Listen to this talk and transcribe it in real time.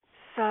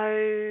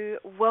So,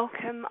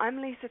 welcome. I'm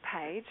Lisa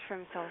Page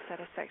from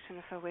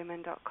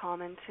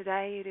SoulSatisfactionForWomen.com, and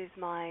today it is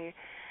my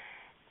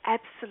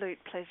absolute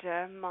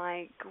pleasure,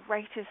 my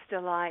greatest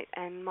delight,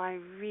 and my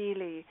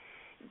really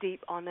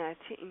deep honour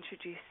to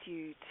introduce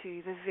you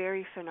to the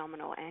very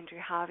phenomenal Andrew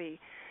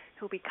Harvey,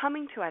 who will be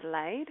coming to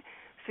Adelaide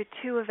for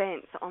two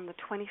events on the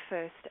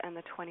 21st and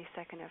the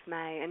 22nd of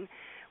May. And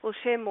we'll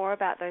share more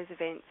about those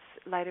events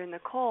later in the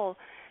call.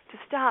 To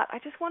start, I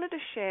just wanted to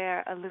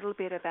share a little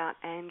bit about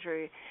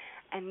Andrew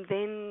and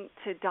then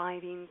to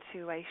dive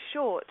into a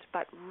short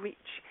but rich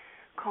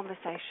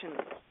conversation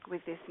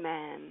with this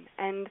man.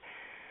 And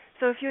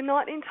so if you're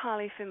not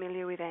entirely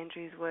familiar with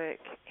Andrew's work,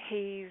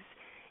 he's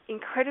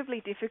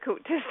incredibly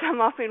difficult to sum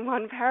up in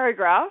one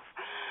paragraph.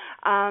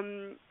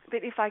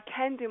 But if I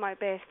can do my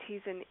best,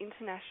 he's an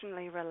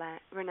internationally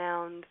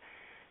renowned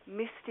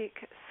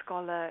mystic,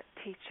 scholar,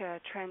 teacher,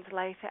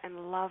 translator,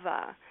 and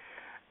lover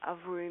of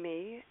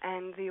Rumi,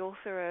 and the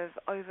author of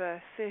over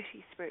 30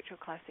 spiritual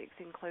classics,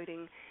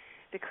 including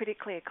the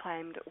critically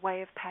acclaimed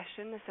Way of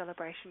Passion, a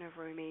celebration of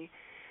Rumi,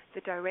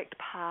 The Direct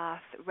Path,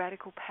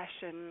 Radical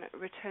Passion,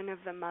 Return of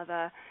the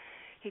Mother.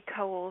 He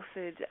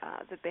co-authored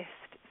the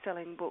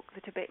best-selling book, The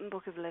Tibetan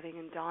Book of Living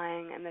and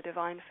Dying, and The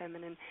Divine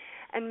Feminine,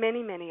 and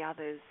many, many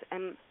others.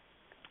 And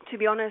to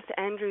be honest,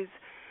 Andrew's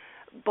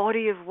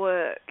body of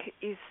work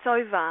is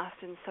so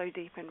vast and so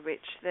deep and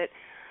rich that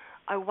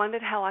I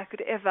wondered how I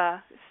could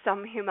ever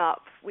sum him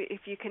up,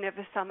 if you can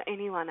ever sum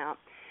anyone up.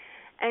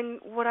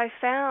 And what I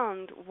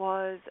found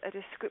was a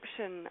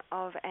description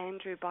of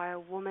Andrew by a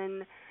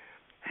woman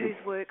whose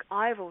work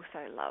I've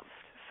also loved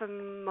for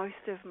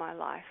most of my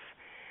life,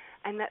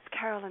 and that's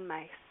Caroline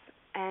Myss.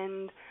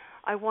 And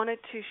I wanted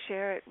to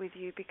share it with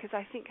you because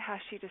I think how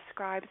she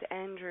describes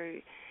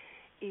Andrew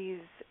is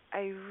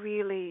a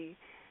really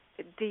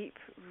deep,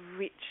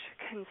 rich,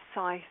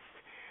 concise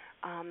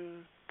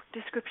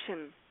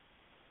description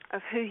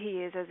of who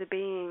he is as a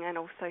being and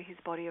also his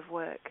body of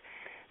work.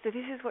 So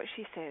this is what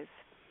she says.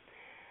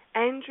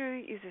 Andrew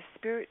is a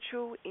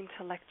spiritual,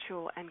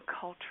 intellectual, and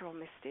cultural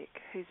mystic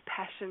whose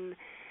passion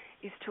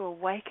is to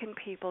awaken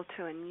people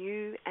to a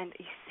new and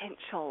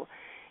essential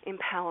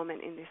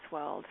empowerment in this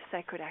world,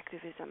 sacred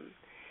activism.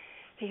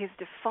 He has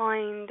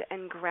defined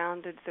and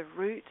grounded the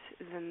root,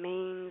 the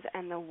means,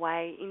 and the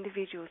way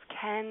individuals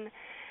can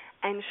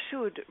and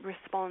should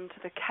respond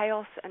to the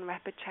chaos and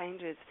rapid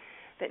changes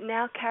that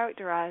now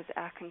characterize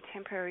our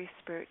contemporary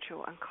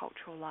spiritual and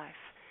cultural life.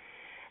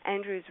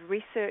 Andrew's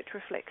research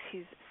reflects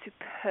his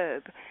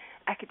superb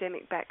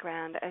academic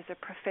background as a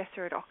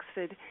professor at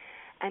Oxford,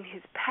 and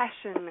his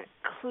passion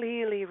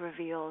clearly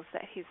reveals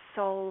that his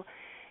soul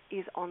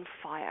is on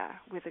fire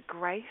with a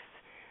grace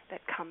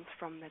that comes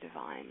from the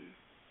divine.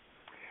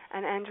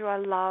 And Andrew, I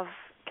love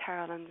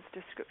Caroline's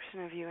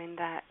description of you in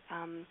that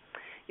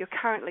you're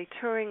currently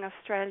touring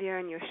Australia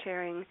and you're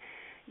sharing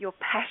your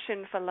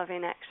passion for love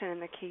in action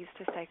and the keys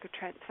to sacred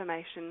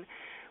transformation,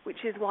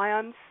 which is why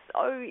I'm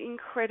so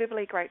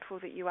incredibly grateful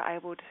that you were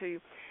able to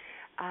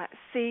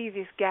see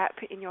this gap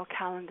in your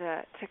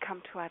calendar to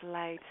come to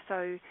Adelaide.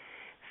 So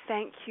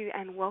thank you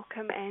and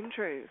welcome,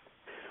 Andrew.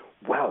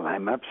 Well,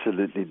 I'm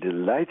absolutely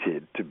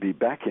delighted to be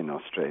back in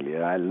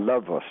Australia. I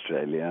love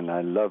Australia and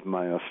I love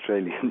my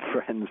Australian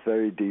friends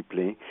very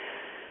deeply.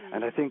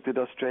 And I think that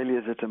Australia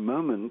is at a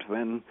moment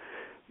when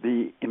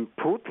the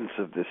importance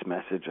of this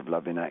message of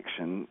love in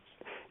action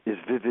is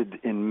vivid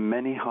in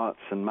many hearts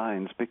and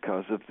minds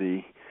because of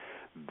the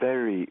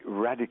very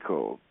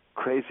radical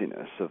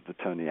craziness of the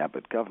Tony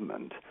Abbott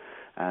government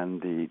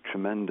and the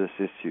tremendous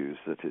issues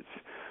that it's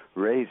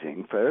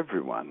raising for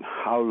everyone.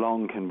 How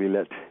long can we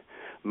let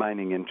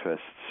mining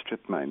interests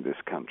strip mine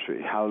this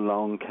country? How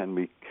long can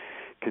we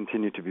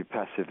continue to be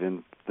passive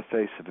in the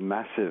face of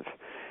massive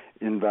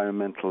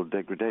environmental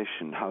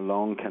degradation? How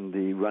long can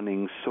the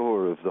running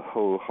sore of the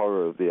whole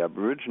horror of the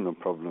Aboriginal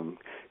problem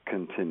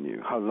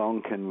continue? How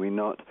long can we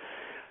not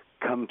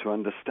come to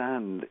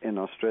understand in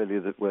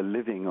Australia that we're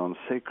living on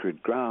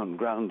sacred ground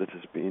that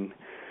has been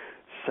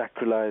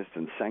sacralized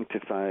and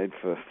sanctified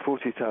for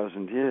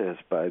 40,000 years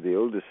by the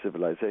oldest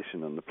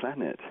civilization on the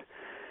planet?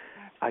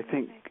 I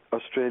think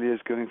Australia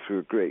is going through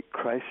a great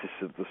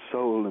crisis of the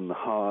soul and the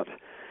heart,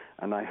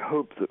 and I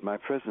hope that my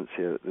presence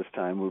here at this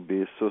time will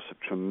be a source of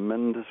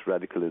tremendous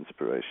radical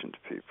inspiration to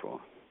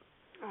people.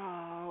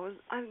 Oh,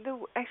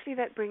 actually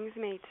that brings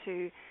me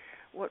to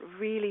what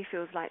really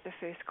feels like the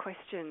first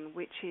question,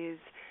 which is,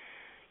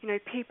 you know,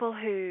 people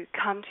who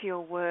come to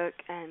your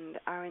work and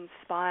are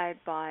inspired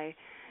by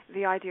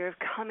the idea of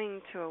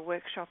coming to a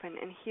workshop and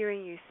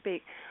hearing you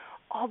speak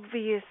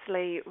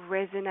obviously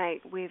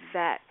resonate with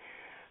that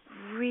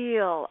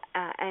real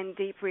and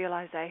deep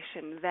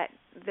realization that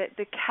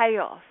the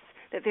chaos,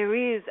 that there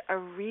is a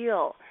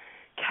real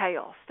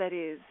chaos that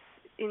is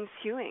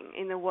ensuing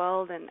in the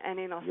world and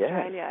in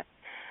Australia. Yes.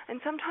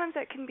 And sometimes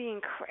that can be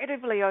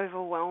incredibly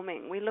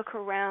overwhelming. We look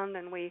around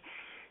and we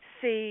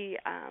see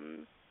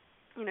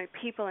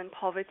people in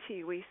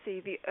poverty. We see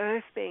the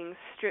earth being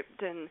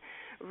stripped and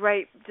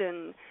raped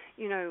and,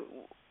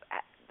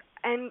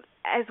 and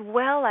as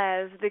well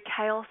as the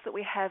chaos that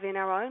we have in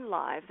our own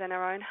lives and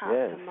our own hearts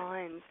Yes. and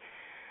minds.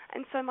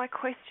 And so my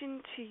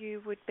question to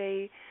you would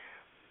be,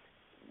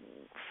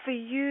 for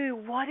you,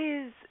 what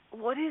is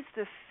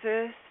the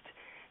first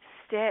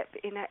step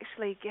in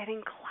actually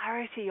getting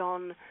clarity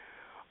on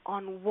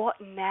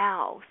what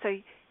now? So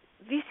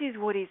this is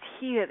what is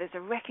here. There's a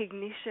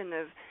recognition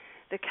of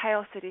the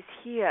chaos that is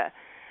here.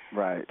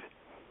 Right.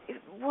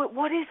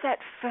 What is that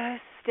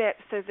first step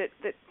so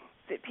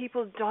that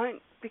people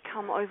don't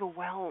become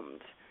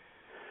overwhelmed?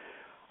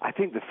 I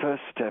think the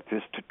first step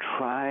is to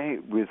try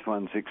with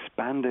one's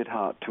expanded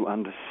heart to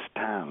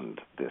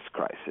understand this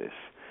crisis.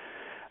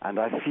 And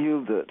I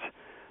feel that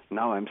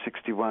now I'm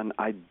 61,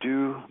 I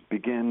do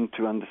begin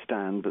to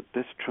understand that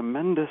this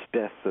tremendous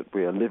death that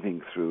we are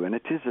living through, and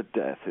it is a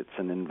death, it's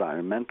an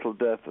environmental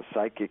death, a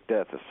psychic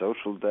death, a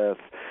social death,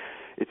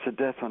 it's a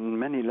death on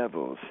many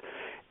levels,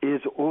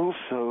 is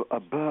also a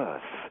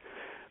birth.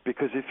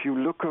 Because if you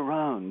look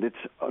around, it's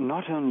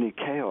not only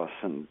chaos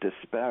and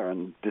despair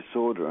and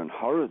disorder and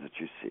horror that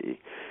you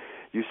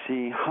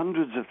see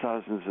hundreds of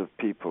thousands of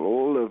people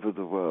all over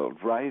the world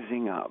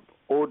rising up,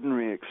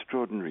 ordinary,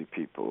 extraordinary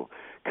people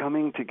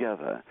coming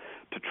together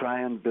to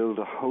try and build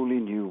a wholly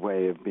new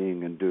way of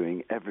being and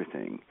doing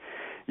everything.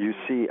 You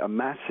see a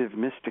massive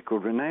mystical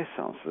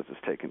renaissance that has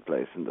taken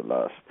place in the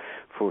last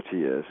 40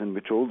 years, in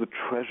which all the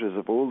treasures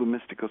of all the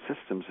mystical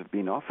systems have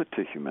been offered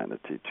to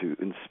humanity to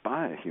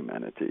inspire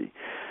humanity.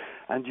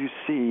 And you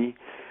see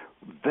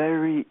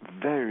very,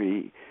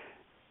 very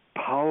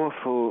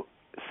powerful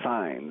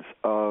signs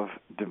of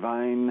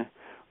divine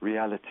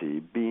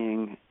reality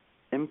being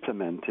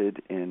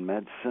implemented in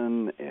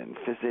medicine, in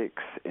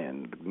physics,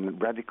 in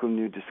radical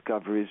new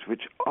discoveries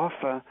which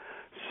offer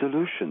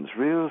solutions,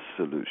 real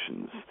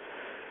solutions.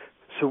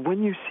 So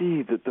when you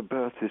see that the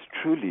birth is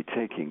truly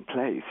taking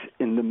place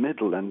in the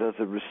middle and as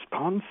a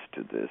response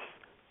to this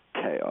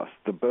chaos,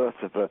 the birth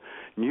of a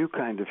new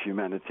kind of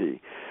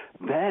humanity,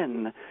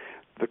 then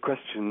the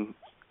question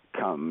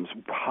comes,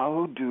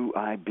 how do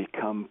I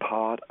become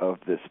part of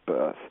this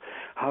birth?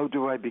 How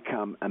do I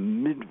become a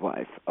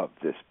midwife of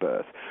this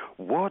birth?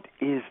 What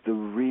is the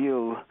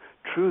real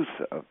truth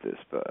of this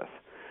birth?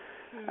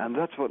 And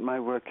that's what my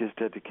work is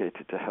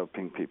dedicated to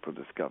helping people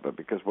discover,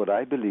 because what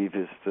I believe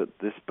is that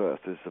this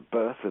birth is the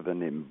birth of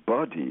an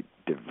embodied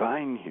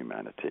divine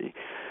humanity,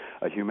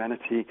 a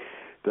humanity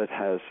that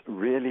has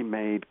really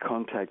made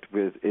contact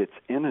with its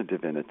inner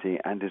divinity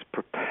and is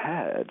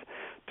prepared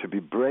to be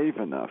brave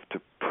enough to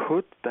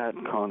put that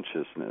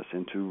consciousness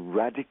into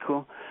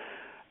radical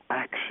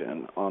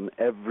action on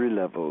every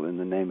level in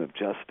the name of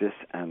justice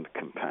and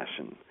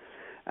compassion.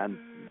 And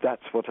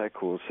that's what I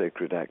call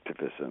sacred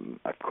activism.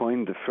 I've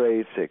coined the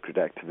phrase sacred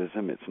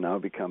activism. It's now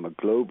become a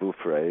global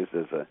phrase.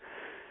 There's a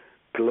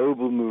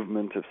global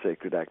movement of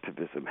sacred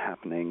activism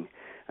happening,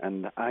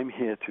 and I'm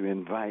here to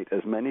invite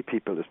as many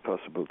people as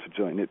possible to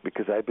join it,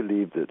 because I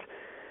believe that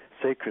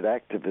sacred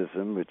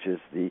activism, which is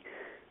the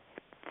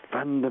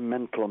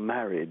fundamental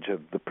marriage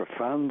of the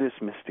profoundest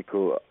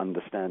mystical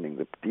understanding,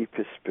 the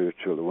deepest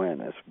spiritual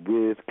awareness,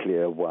 with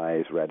clear,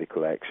 wise,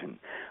 radical action,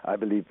 I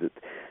believe that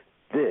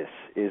this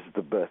is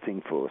the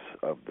birthing force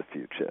of the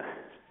future.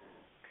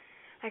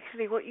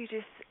 Actually, what you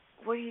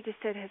just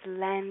said has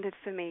landed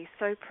for me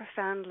so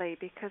profoundly,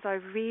 because I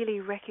really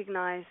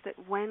recognize that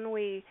when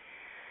we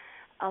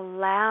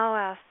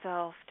allow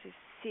ourselves to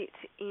sit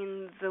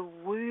in the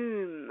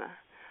womb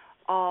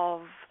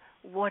of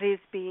what is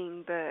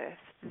being birthed,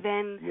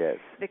 then yes.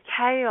 the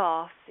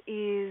chaos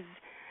is,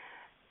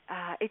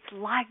 it's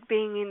like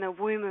being in the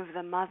womb of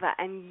the mother.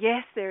 And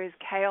yes, there is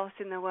chaos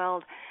in the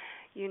world,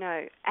 you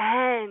know,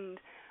 and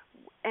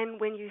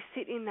when you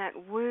sit in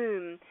that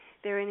womb,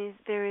 there is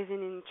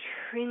an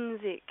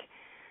intrinsic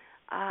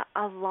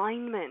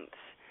alignment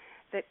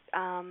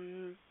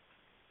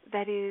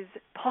that is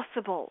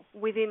possible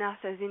within us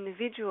as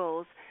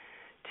individuals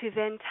to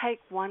then take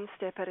one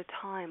step at a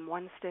time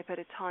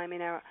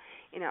in our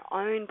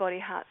own body,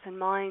 hearts and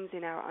minds,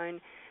 in our own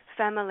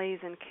families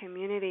and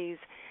communities,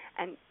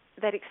 and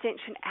that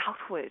extension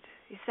outward.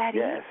 Is that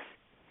yes. it?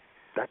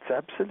 That's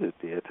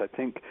absolutely it. I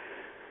think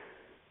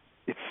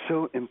it's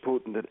so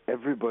important that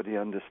everybody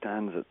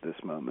understands at this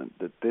moment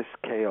that this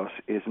chaos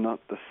is not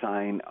the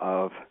sign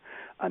of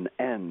an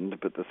end,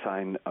 but the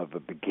sign of a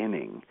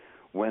beginning.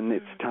 When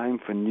it's time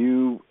for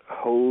new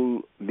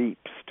whole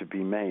leaps to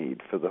be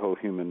made for the whole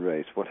human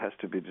race, what has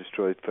to be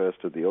destroyed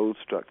first are the old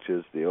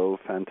structures, the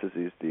old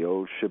fantasies, the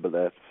old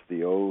shibboleths,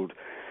 the old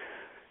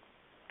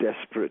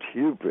desperate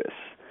hubris.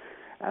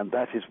 And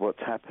that is what's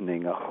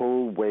happening. A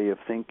whole way of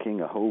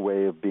thinking, a whole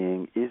way of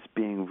being is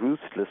being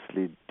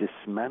ruthlessly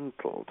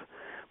dismantled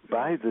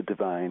by the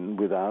divine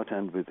without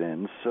and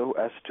within, so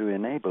as to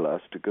enable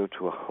us to go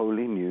to a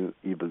wholly new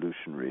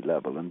evolutionary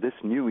level. And this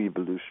new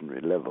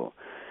evolutionary level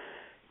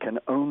can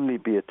only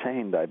be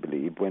attained, I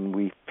believe, when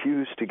we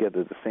fuse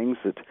together the things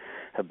that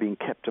have been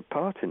kept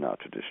apart in our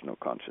traditional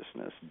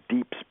consciousness: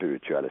 deep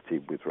spirituality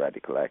with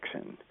radical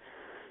action,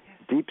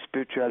 deep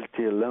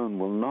spirituality alone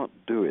will not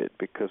do it,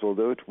 because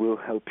although it will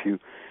help you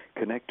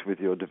connect with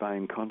your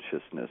divine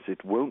consciousness,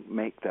 it won't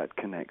make that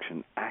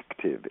connection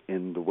active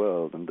in the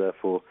world, and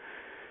therefore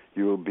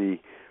you will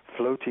be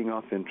floating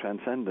off in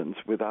transcendence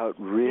without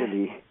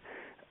really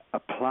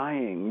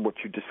applying what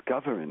you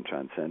discover in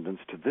transcendence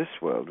to this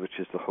world, which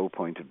is the whole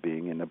point of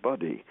being in a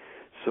body.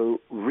 So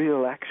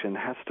real action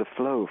has to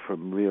flow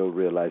from real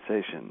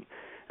realization.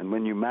 And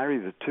when you marry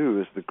the two,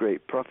 as the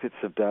great prophets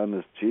have done,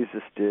 as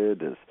Jesus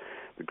did, as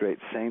the great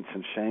saints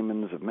and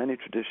shamans of many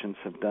traditions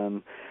have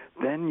done,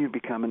 then you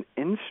become an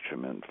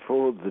instrument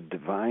for the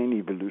divine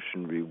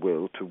evolutionary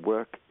will to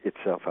work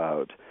itself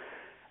out.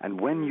 And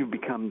when you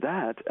become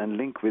that and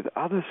link with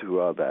others who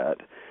are that,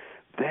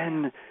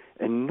 then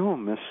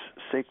enormous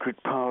sacred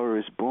power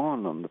is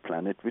born on the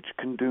planet, which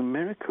can do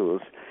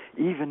miracles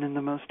even in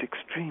the most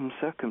extreme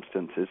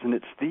circumstances. And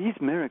it's these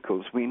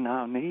miracles we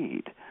now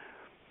need.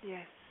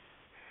 Yes.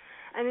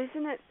 And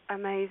isn't it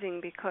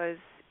amazing, because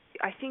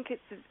I think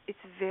it's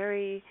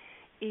very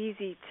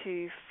easy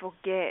to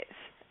forget,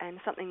 and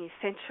something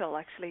essential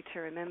actually to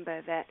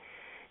remember, that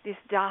this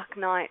dark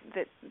night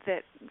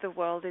that the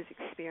world is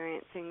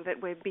experiencing,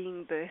 that we're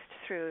being birthed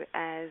through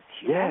as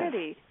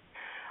humanity,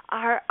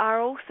 are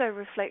also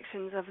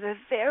reflections of the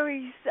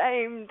very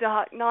same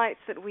dark nights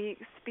that we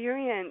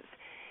experience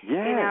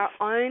in our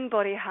own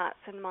body, hearts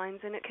and minds.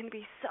 And it can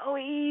be so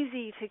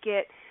easy to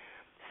get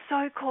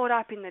so caught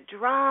up in the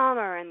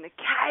drama and the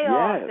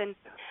chaos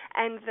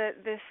and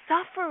the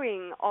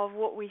suffering of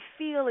what we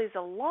feel is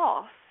a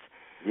loss,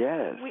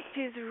 which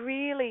is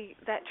really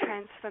that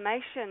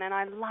transformation. And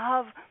I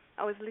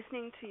was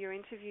listening to your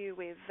interview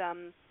with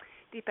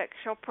Deepak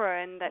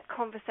Chopra and that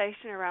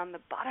conversation around the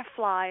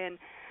butterfly, and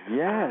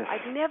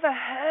I'd never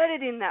heard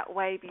it in that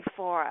way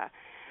before.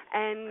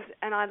 And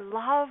I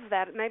love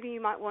that. Maybe you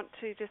might want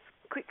to just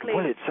quickly.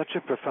 Well, it's such a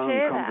profound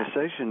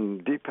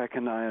conversation. Deepak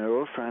and I are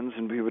old friends,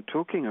 and we were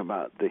talking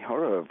about the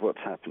horror of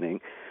what's happening.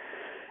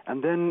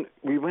 And then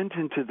we went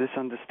into this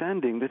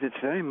understanding that it's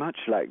very much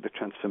like the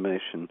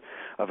transformation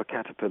of a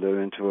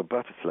caterpillar into a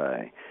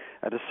butterfly.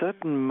 At a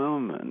certain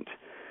moment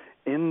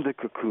in the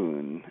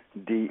cocoon,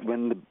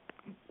 when the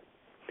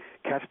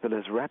caterpillar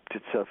has wrapped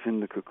itself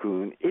in the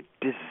cocoon, it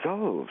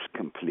dissolves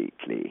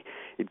completely.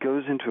 It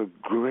goes into a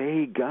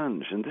gray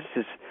gunge, and this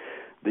is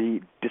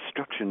the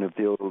destruction of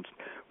the old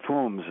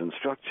forms and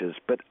structures.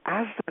 But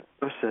as that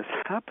process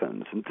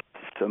happens, and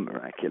this is so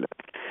miraculous,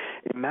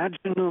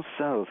 imaginal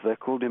cells, they're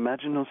called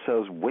imaginal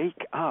cells,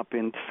 wake up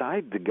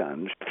inside the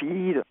gunge,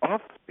 feed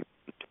off the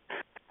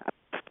gunge,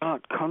 and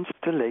start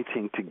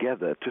constellating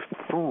together to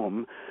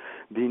form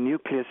the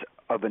nucleus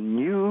of a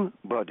new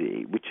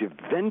body, which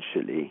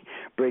eventually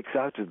breaks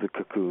out of the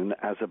cocoon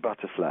as a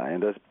butterfly.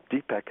 And as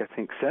Deepak, I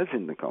think, says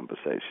in the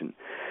conversation,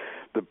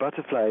 the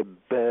butterfly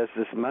bears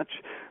as much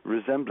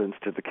resemblance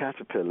to the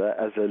caterpillar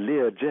as a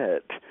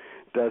Learjet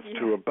does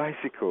to a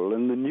bicycle.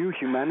 And the new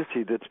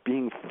humanity that's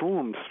being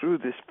formed through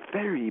this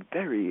very,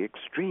 very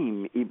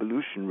extreme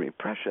evolutionary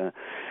pressure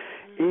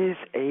is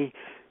a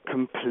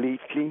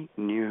completely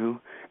new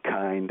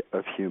kind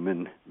of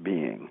human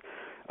being.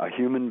 A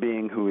human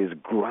being who is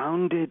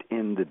grounded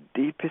in the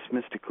deepest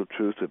mystical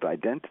truth of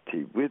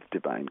identity with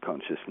divine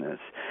consciousness,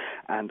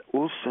 and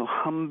also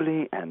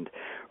humbly and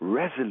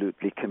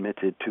resolutely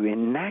committed to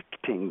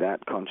enacting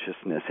that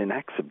consciousness in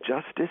acts of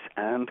justice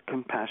and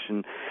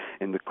compassion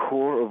in the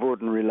core of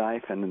ordinary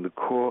life and in the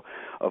core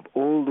of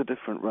all the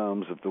different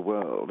realms of the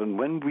world. And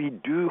when we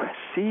do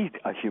see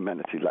a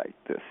humanity like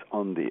this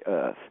on the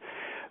earth,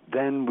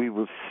 then we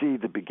will see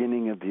the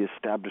beginning of the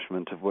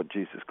establishment of what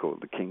Jesus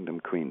called the kingdom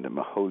queendom,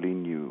 a wholly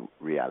new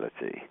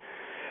reality.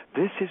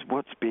 This is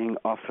what's being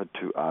offered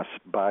to us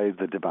by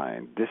the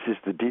divine. This is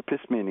the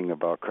deepest meaning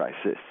of our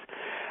crisis.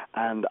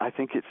 And I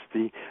think it's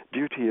the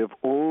duty of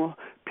all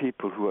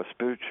people who are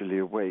spiritually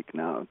awake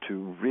now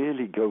to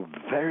really go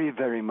very,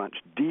 very much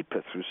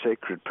deeper through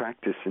sacred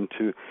practice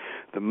into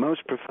the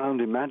most profound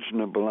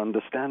imaginable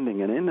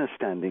understanding and inner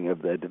standing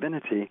of their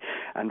divinity,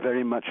 and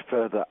very much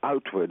further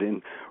outward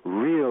in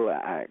real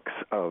acts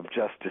of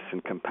justice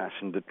and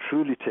compassion that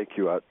truly take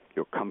you out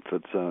your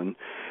comfort zone,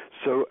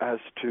 so as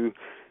to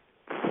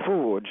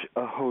forge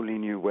a wholly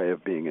new way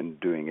of being and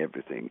doing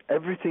everything.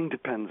 Everything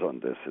depends on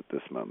this at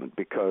this moment,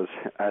 because,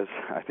 as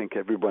I think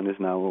everyone is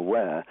now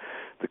aware,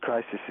 the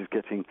crisis is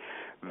getting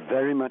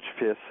very much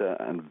fiercer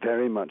and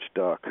very much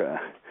darker.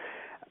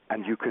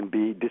 And you can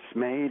be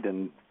dismayed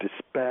and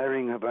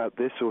despairing about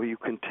this, or you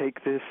can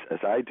take this, as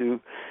I do,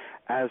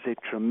 as a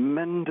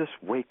tremendous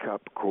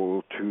wake-up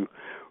call to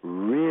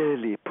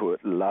really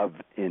put love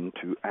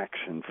into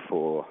action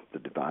for the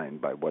divine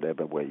by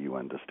whatever way you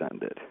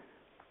understand it.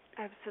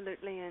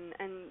 Absolutely, and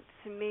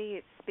to me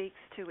it speaks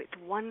to, it's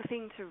one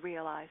thing to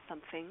realize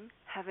something,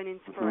 have an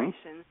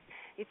inspiration.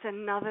 It's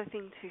another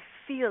thing to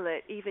feel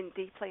it even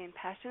deeply and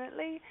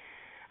passionately,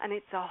 and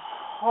it's a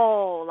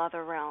whole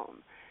other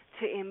realm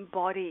to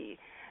embody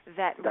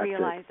that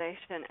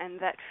realization and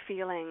that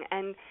feeling,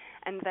 and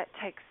that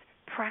takes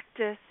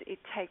practice. It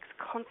takes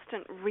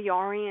constant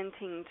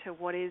reorienting to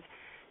what is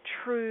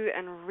true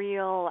and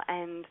real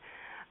and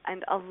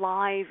and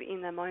alive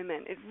in the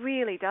moment. It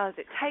really does.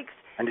 It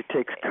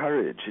takes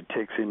courage. It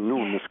takes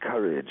enormous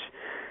courage.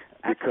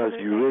 Because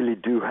Absolutely. you really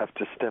do have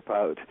to step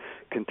out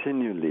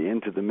continually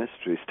into the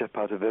mystery, step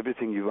out of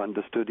everything you've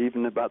understood,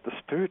 even about the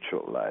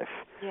spiritual life.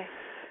 Yes,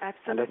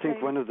 absolutely. And I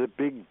think one of the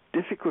big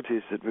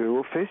difficulties that we're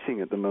all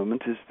facing at the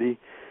moment is the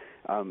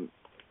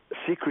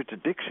secret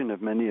addiction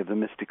of many of the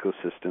mystical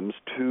systems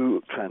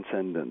to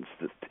transcendence,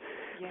 that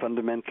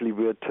fundamentally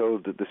we're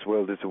told that this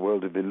world is a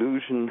world of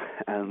illusion,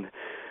 and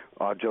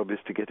our job is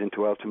to get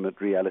into ultimate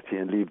reality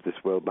and leave this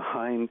world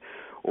behind.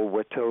 Or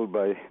we're told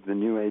by the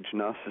New Age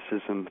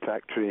narcissism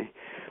factory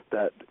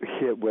that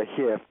we're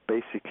here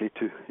basically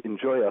to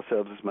enjoy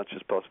ourselves as much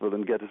as possible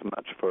and get as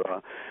much for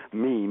our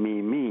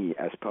me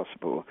as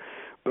possible.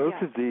 Both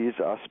of these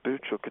are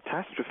spiritual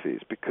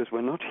catastrophes, because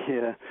we're not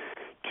here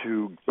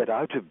to get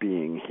out of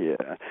being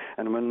here,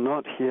 and we're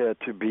not here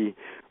to be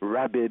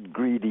rabid,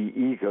 greedy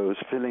egos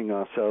filling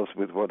ourselves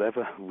with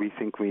whatever we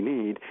think we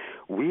need.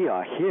 We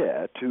are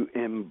here to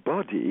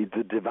embody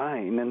the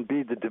divine and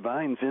be the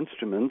divine's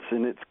instruments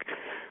in its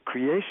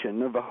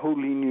creation of a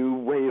wholly new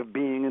way of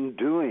being and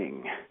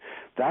doing.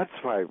 That's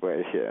why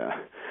we're here.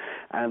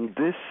 And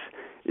this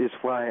is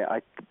why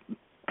I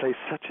place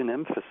such an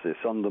emphasis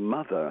on the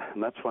mother,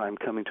 and that's why I'm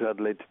coming to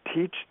Adelaide to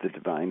teach the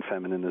divine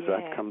feminine as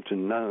I've come to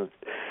know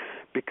it.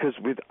 Because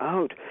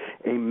without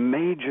a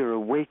major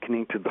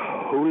awakening to the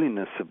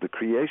holiness of the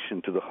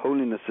creation, to the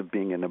holiness of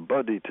being in a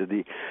body, to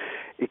the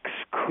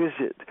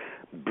exquisite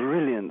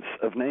brilliance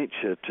of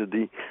nature, to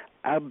the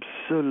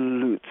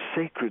absolute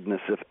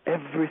sacredness of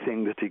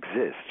everything that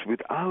exists,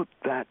 without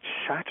that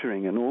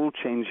shattering and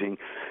all-changing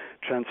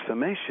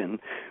transformation,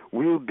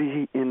 we'll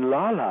be in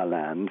la-la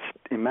land,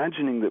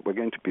 imagining that we're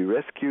going to be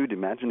rescued,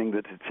 imagining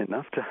that it's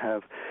enough to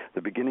have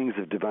the beginnings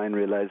of divine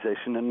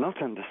realization, and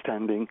not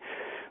understanding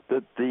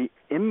that the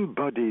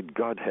embodied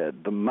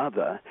Godhead, the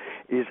Mother,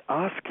 is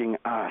asking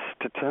us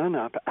to turn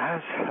up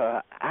as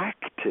her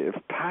active,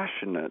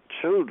 passionate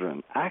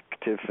children,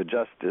 active for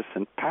justice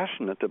and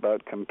passionate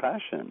about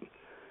compassion.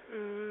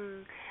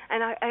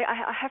 And I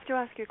have to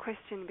ask you a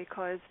question,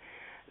 because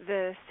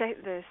the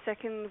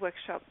second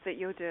workshop that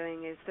you're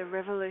doing is the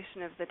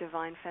revolution of the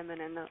divine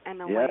feminine and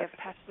the way of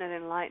passionate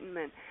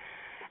enlightenment.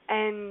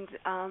 And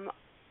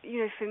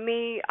for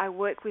me, I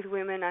work with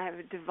women. I have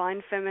a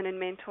divine feminine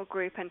mentor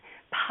group, and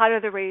part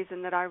of the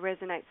reason that I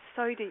resonate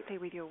so deeply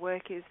with your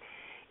work is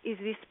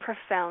this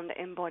profound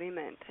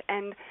embodiment.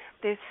 And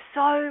there's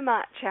so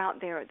much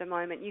out there at the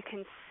moment. You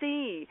can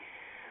see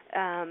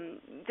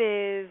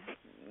there's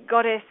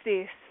goddess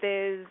this,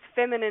 there's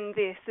feminine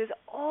this, there's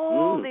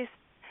all this.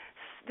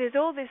 There's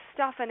all this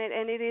stuff in it,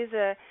 and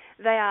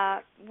they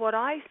are what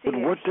I see.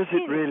 But what does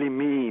it really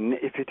mean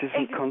if it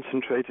isn't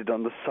concentrated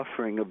on the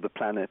suffering of the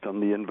planet,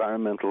 on the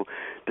environmental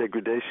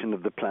degradation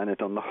of the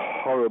planet, on the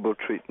horrible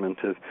treatment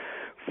of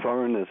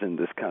foreigners in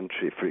this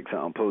country, for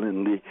example,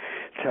 in the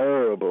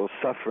terrible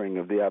suffering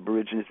of the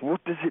Aborigines?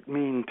 What does it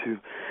mean to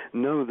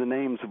know the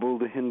names of all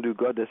the Hindu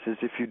goddesses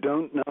if you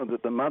don't know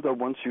that the Mother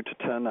wants you to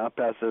turn up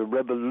as a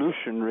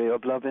revolutionary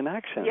of love in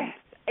action? Yes,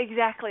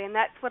 exactly, and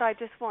that's what I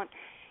just want.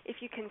 If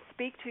you can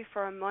speak to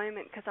for a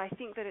moment, because I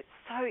think that it's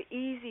so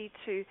easy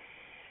to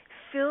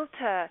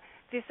filter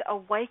this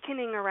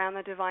awakening around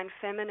the divine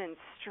feminine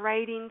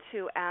straight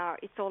into our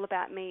it's all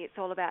about me, it's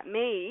all about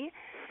me.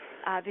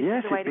 This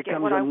is the way to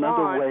get what I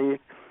want.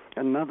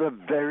 Another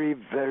very,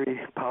 very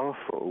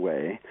powerful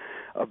way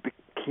of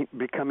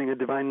becoming a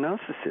divine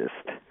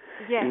narcissist.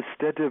 Yes.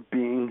 Instead of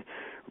being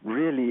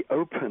really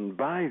opened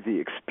by the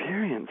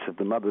experience of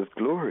the Mother's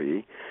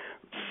glory,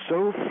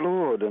 so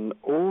flawed and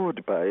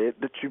awed by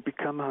it that you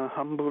become her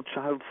humble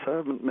child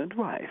servant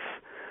midwife,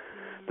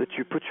 that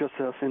you put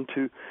yourself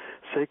into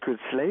sacred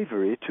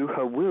slavery to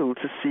her will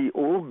to see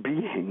all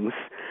beings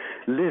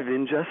live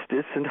in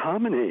justice and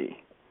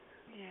harmony.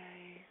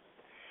 Yay.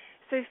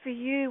 So for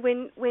you,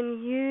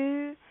 when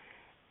you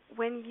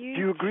do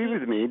you agree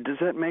with me? Does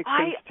that make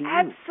sense to you?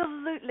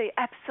 Absolutely.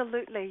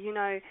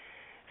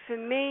 For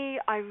me,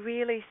 I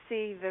really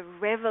see the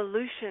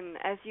revolution,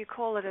 as you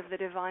call it, of the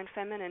divine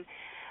feminine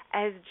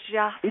as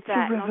just it's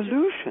that. It's a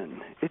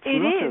revolution.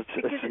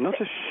 It's not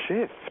a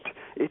shift.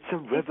 It's a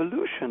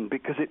revolution,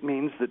 because it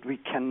means that we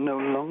can no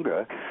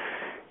longer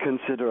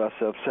consider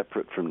ourselves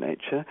separate from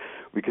nature.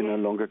 We can no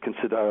longer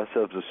consider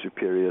ourselves a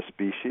superior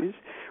species.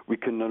 We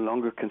can no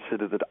longer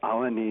consider that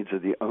our needs are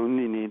the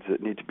only needs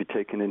that need to be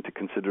taken into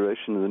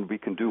consideration, and then we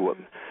can do what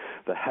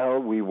the hell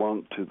we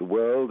want to the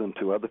world and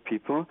to other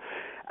people.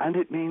 And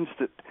it means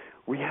that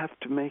we have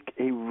to make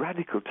a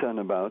radical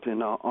turnabout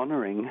in our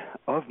honoring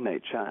of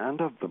nature and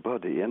of the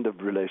body and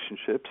of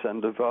relationships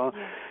and of our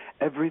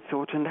every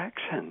thought and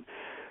action.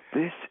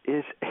 This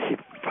is a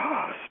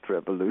vast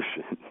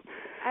revolution.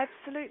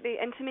 Absolutely.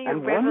 And to me,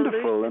 and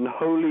wonderful and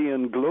holy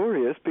and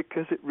glorious,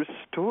 because it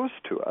restores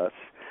to us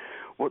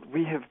what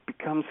we have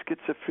become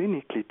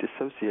schizophrenically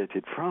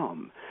dissociated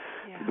from.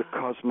 The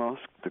cosmos,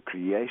 the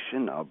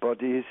creation, our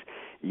bodies,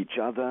 each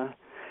other.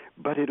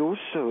 But it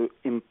also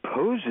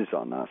imposes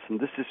on us, and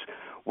this is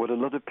what a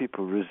lot of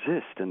people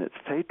resist, and it's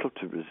fatal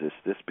to resist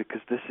this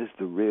because this is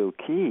the real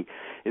key.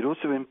 It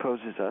also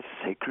imposes us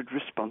sacred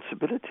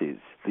responsibilities.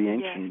 The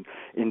ancient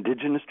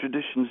indigenous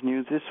traditions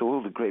knew this,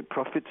 all the great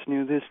prophets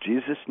knew this,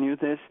 Jesus knew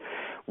this.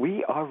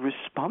 We are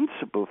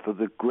responsible for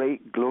the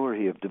great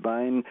glory of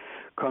divine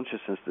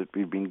consciousness that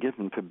we've been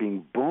given, for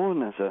being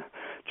born as a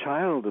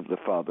child of the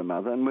Father,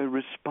 Mother, and we're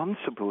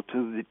responsible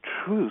to the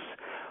truth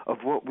of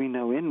what we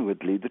know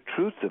inwardly, the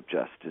truth of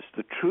justice,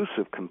 the truth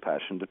of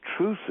compassion, the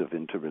truth of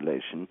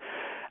interrelation.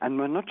 And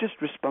we're not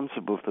just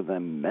responsible for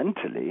them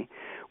mentally,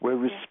 we're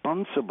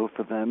responsible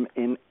for them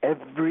in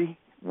every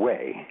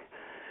way.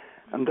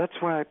 And that's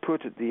why I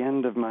put at the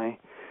end of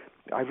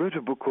I wrote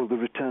a book called The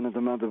Return of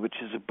the Mother, which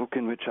is a book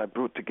in which I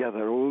brought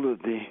together all of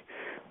the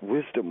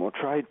wisdom, or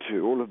tried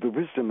to, all of the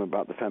wisdom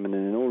about the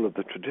feminine in all of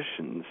the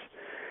traditions.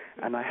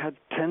 And I had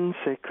 10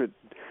 sacred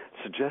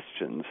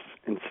suggestions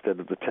instead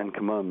of the 10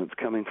 commandments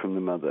coming from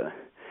the Mother.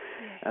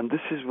 And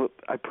this is what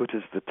I put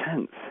as the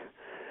 10th.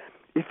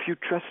 If you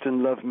trust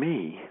and love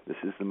me, this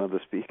is the Mother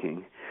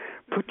speaking,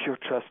 put your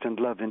trust and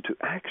love into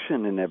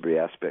action in every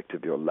aspect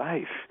of your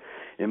life,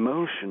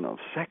 emotional,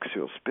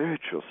 sexual,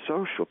 spiritual,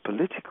 social,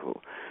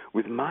 political,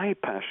 with my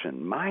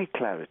passion, my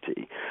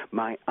clarity,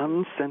 my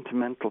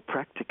unsentimental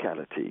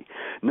practicality.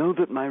 Know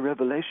that my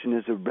revelation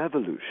is a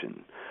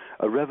revolution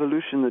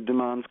that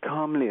demands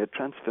calmly a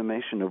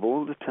transformation of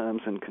all the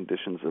terms and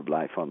conditions of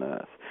life on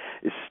earth.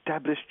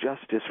 Establish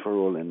justice for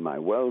all in my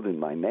world, in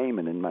my name,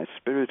 and in my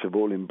spirit of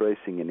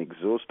all-embracing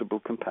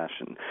inexhaustible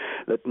compassion.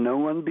 Let no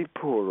one be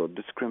poor or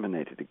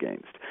discriminated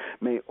against.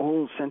 May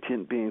all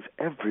sentient beings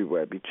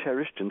everywhere be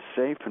cherished and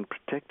safe and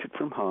protected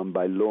from harm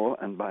by law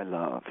and by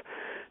love.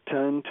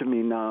 Turn to me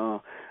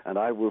now, and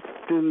I will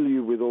fill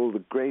you with all the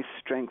grace,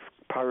 strength,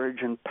 courage,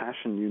 and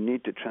passion you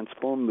need to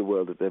transform the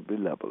world at every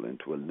level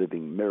into a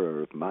living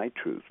mirror of my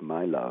truth,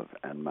 my love,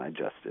 and my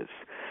justice.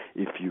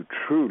 If you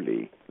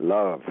truly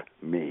love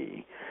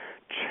me,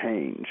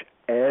 change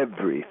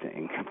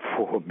everything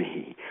for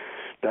me.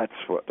 That's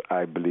what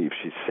I believe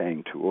she's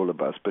saying to all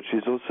of us. But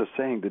she's also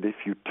saying that if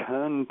you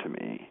turn to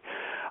me,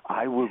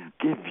 I will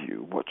give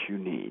you what you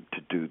need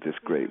to do this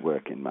great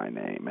work in my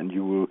name. And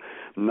you will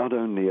not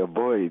only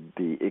avoid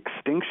the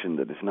extinction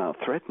that is now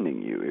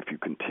threatening you, if you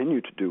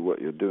continue to do what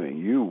you're doing,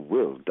 you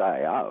will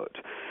die out.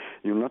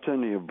 You'll not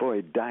only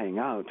avoid dying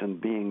out and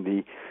being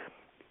the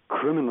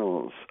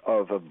criminals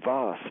of a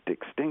vast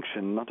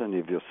extinction, not only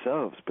of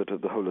yourselves, but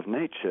of the whole of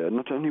nature.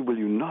 Not only will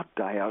you not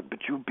die out,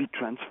 but you'll be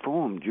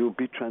transformed, you'll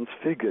be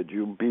transfigured,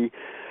 you'll be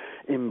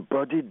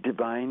embodied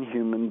divine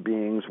human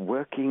beings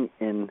working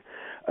in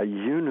a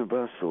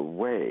universal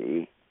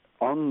way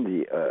on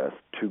the earth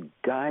to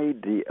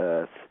guide the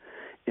earth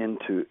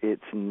into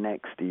its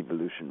next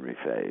evolutionary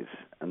phase.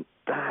 And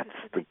that's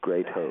the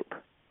great hope.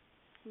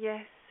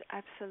 Yes,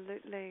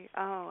 absolutely.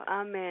 Oh,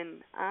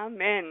 amen.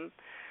 Amen.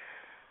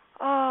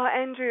 Oh,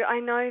 Andrew, I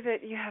know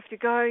that you have to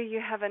go. You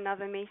have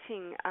another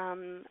meeting.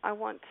 I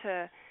want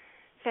to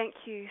thank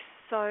you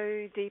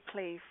so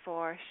deeply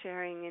for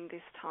sharing in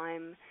this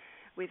time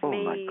with me.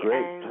 Oh, my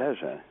great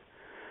pleasure.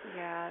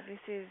 Yeah, this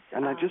is...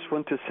 And I just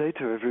want to say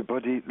to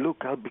everybody, look,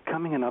 I'll be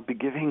coming and I'll be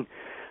giving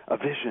a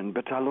vision,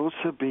 but I'll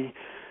also be,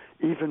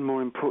 even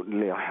more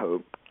importantly, I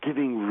hope,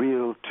 giving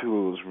real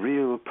tools,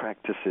 real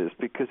practices,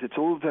 because it's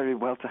all very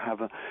well to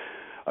have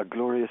a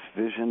glorious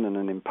vision and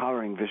an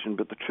empowering vision,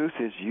 but the truth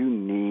is you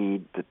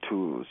need the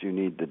tools. You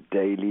need the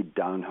daily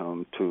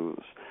down-home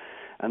tools.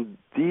 And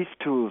these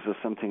tools are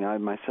something I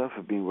myself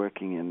have been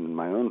working in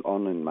my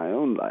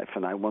own life,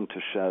 and I want to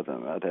share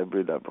them at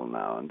every level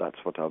now, and that's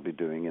what I'll be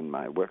doing in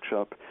my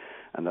workshop,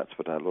 and that's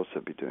what I'll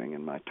also be doing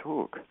in my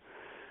talk.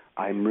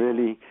 I'm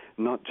really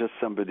not just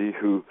somebody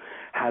who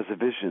has a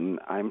vision.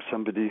 I'm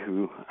somebody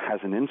who has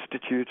an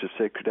institute of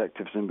sacred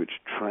activism which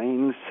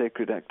trains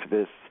sacred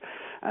activists,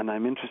 and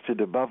I'm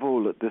interested above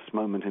all at this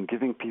moment in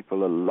giving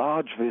people a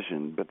large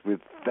vision, but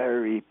with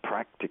very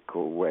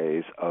practical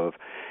ways of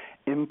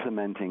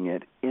implementing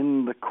it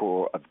in the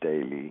core of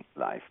daily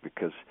life,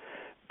 because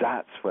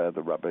that's where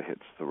the rubber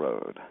hits the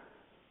road.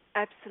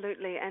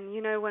 Absolutely. And,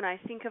 you know, when I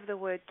think of the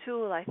word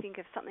tool, I think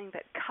of something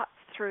that cuts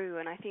through,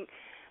 and I think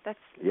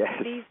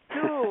these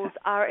tools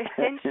are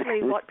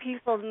essentially what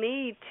people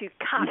need to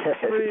cut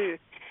through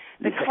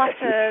the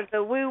clutter,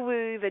 the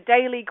woo-woo, the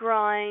daily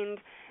grind,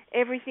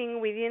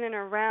 everything within and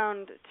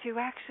around, to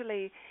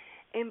actually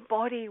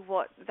embody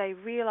what they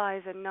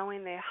realize and know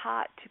in their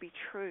heart to be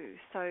true.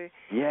 So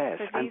yes,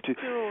 so and to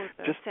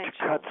just essential.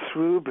 to cut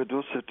through, but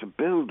also to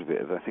build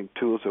with. I think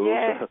tools are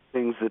also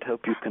things that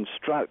help you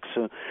construct.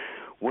 So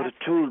what a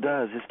tool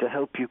does is to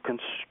help you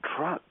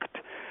construct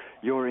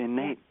your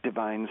innate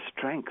divine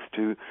strength,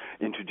 to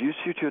introduce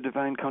you to your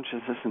divine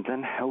consciousness and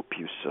then help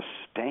you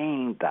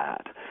sustain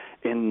that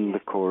in the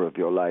core of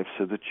your life,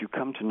 so that you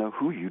come to know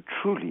who you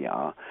truly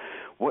are,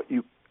 what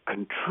you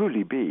can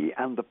truly be,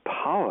 and the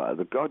power,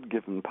 the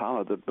God-given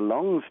power that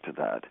belongs to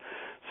that,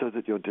 so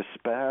that your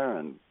despair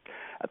and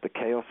at the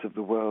chaos of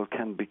the world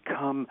can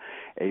become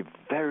a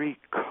very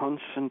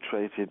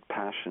concentrated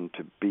passion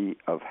to be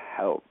of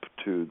help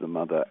to the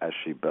Mother as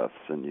she births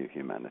a new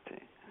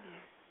humanity.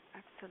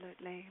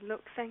 Absolutely.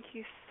 Look, thank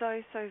you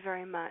so, so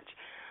very much.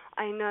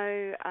 I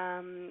know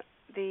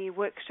the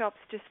workshops,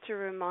 just to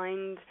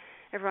remind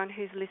everyone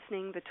who's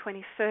listening, the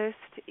 21st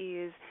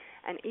is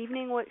an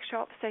evening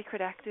workshop,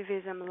 Sacred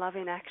Activism, Love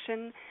in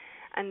Action.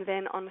 And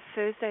then on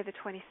Thursday, the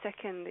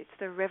 22nd, it's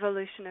the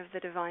Revolution of the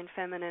Divine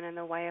Feminine and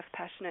the Way of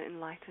Passionate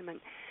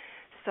Enlightenment.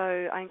 So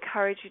I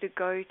encourage you to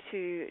go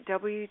to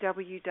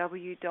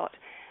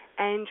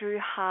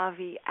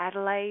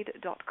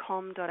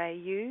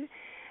www.andrewharveyadelaide.com.au.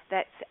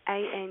 That's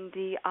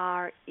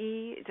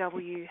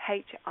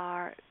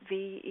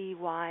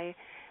ANDREWHRVEY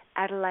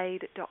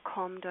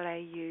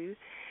Adelaide.com.au.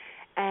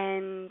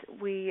 And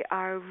we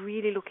are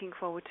really looking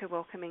forward to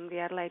welcoming the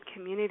Adelaide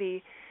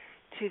community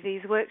to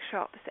these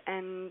workshops.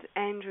 And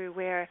Andrew,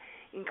 we're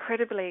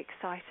incredibly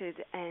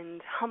excited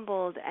and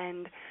humbled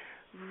and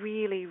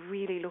really,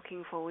 really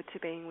looking forward to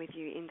being with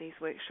you in these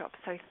workshops.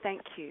 So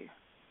thank you.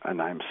 And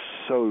I'm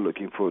so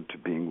looking forward to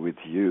being with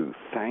you.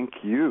 Thank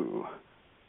you.